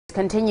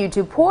Continue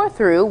to pour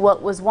through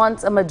what was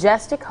once a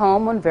majestic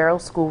home on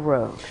Verot School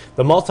Road.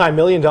 The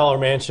multi-million-dollar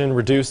mansion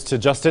reduced to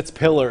just its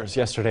pillars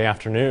yesterday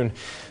afternoon.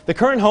 The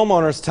current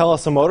homeowners tell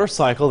us a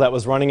motorcycle that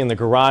was running in the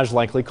garage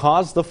likely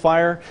caused the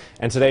fire,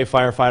 and today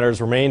firefighters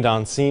remained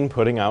on scene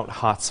putting out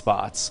hot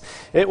spots.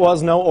 It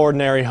was no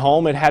ordinary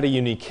home. It had a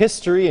unique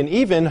history and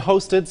even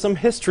hosted some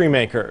history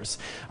makers.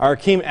 Our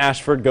Akeem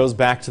Ashford goes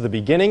back to the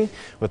beginning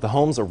with the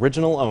home's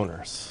original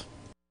owners.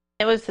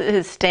 It was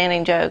his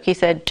standing joke. He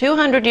said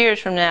 200 years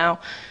from now,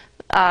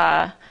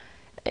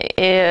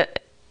 the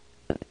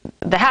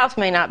house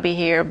may not be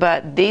here,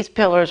 but these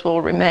pillars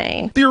will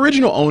remain. The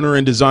original owner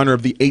and designer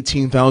of the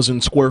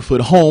 18,000 square foot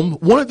home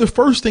wanted the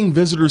first thing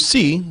visitors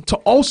see to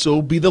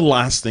also be the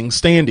last thing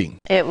standing.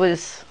 It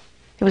was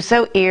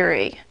so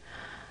eerie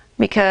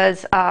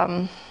because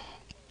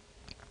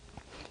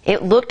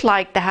it looked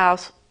like the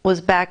house was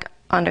back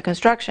under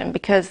construction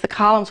because the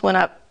columns went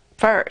up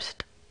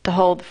first to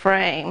hold the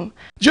frame.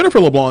 Jennifer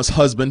LeBlanc's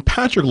husband,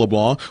 Patrick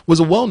LeBlanc, was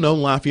a well-known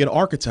Lafayette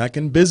architect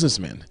and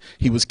businessman.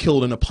 He was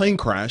killed in a plane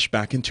crash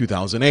back in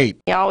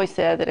 2008. He always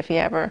said that if he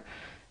ever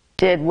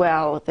did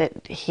well,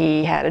 that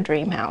he had a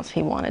dream house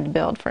he wanted to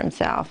build for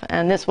himself,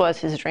 and this was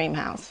his dream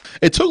house.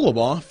 It took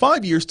LeBlanc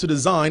 5 years to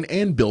design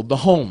and build the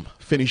home,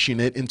 finishing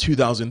it in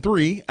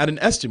 2003 at an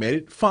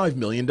estimated $5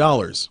 million.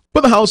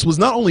 But the house was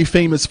not only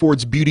famous for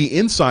its beauty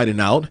inside and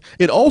out,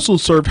 it also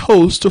served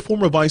host to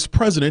former Vice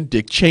President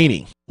Dick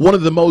Cheney. One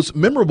of the most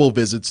memorable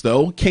visits,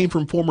 though, came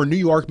from former New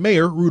York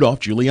Mayor Rudolph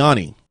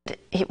Giuliani.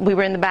 We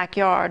were in the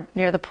backyard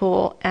near the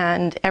pool,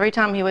 and every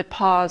time he would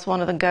pause,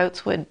 one of the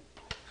goats would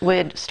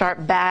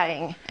start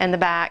batting in the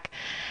back,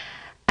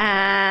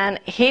 and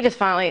he just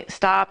finally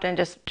stopped and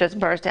just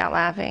burst out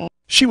laughing.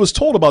 She was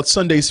told about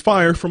Sunday's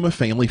fire from a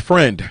family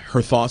friend.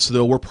 Her thoughts,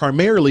 though, were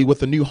primarily with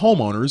the new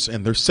homeowners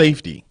and their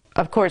safety.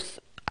 Of course,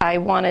 I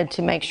wanted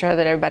to make sure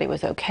that everybody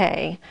was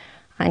okay.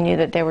 I knew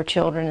that there were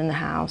children in the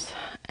house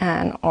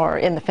or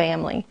in the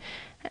family,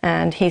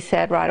 and he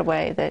said right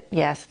away that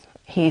yes,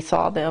 he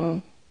saw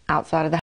them outside of the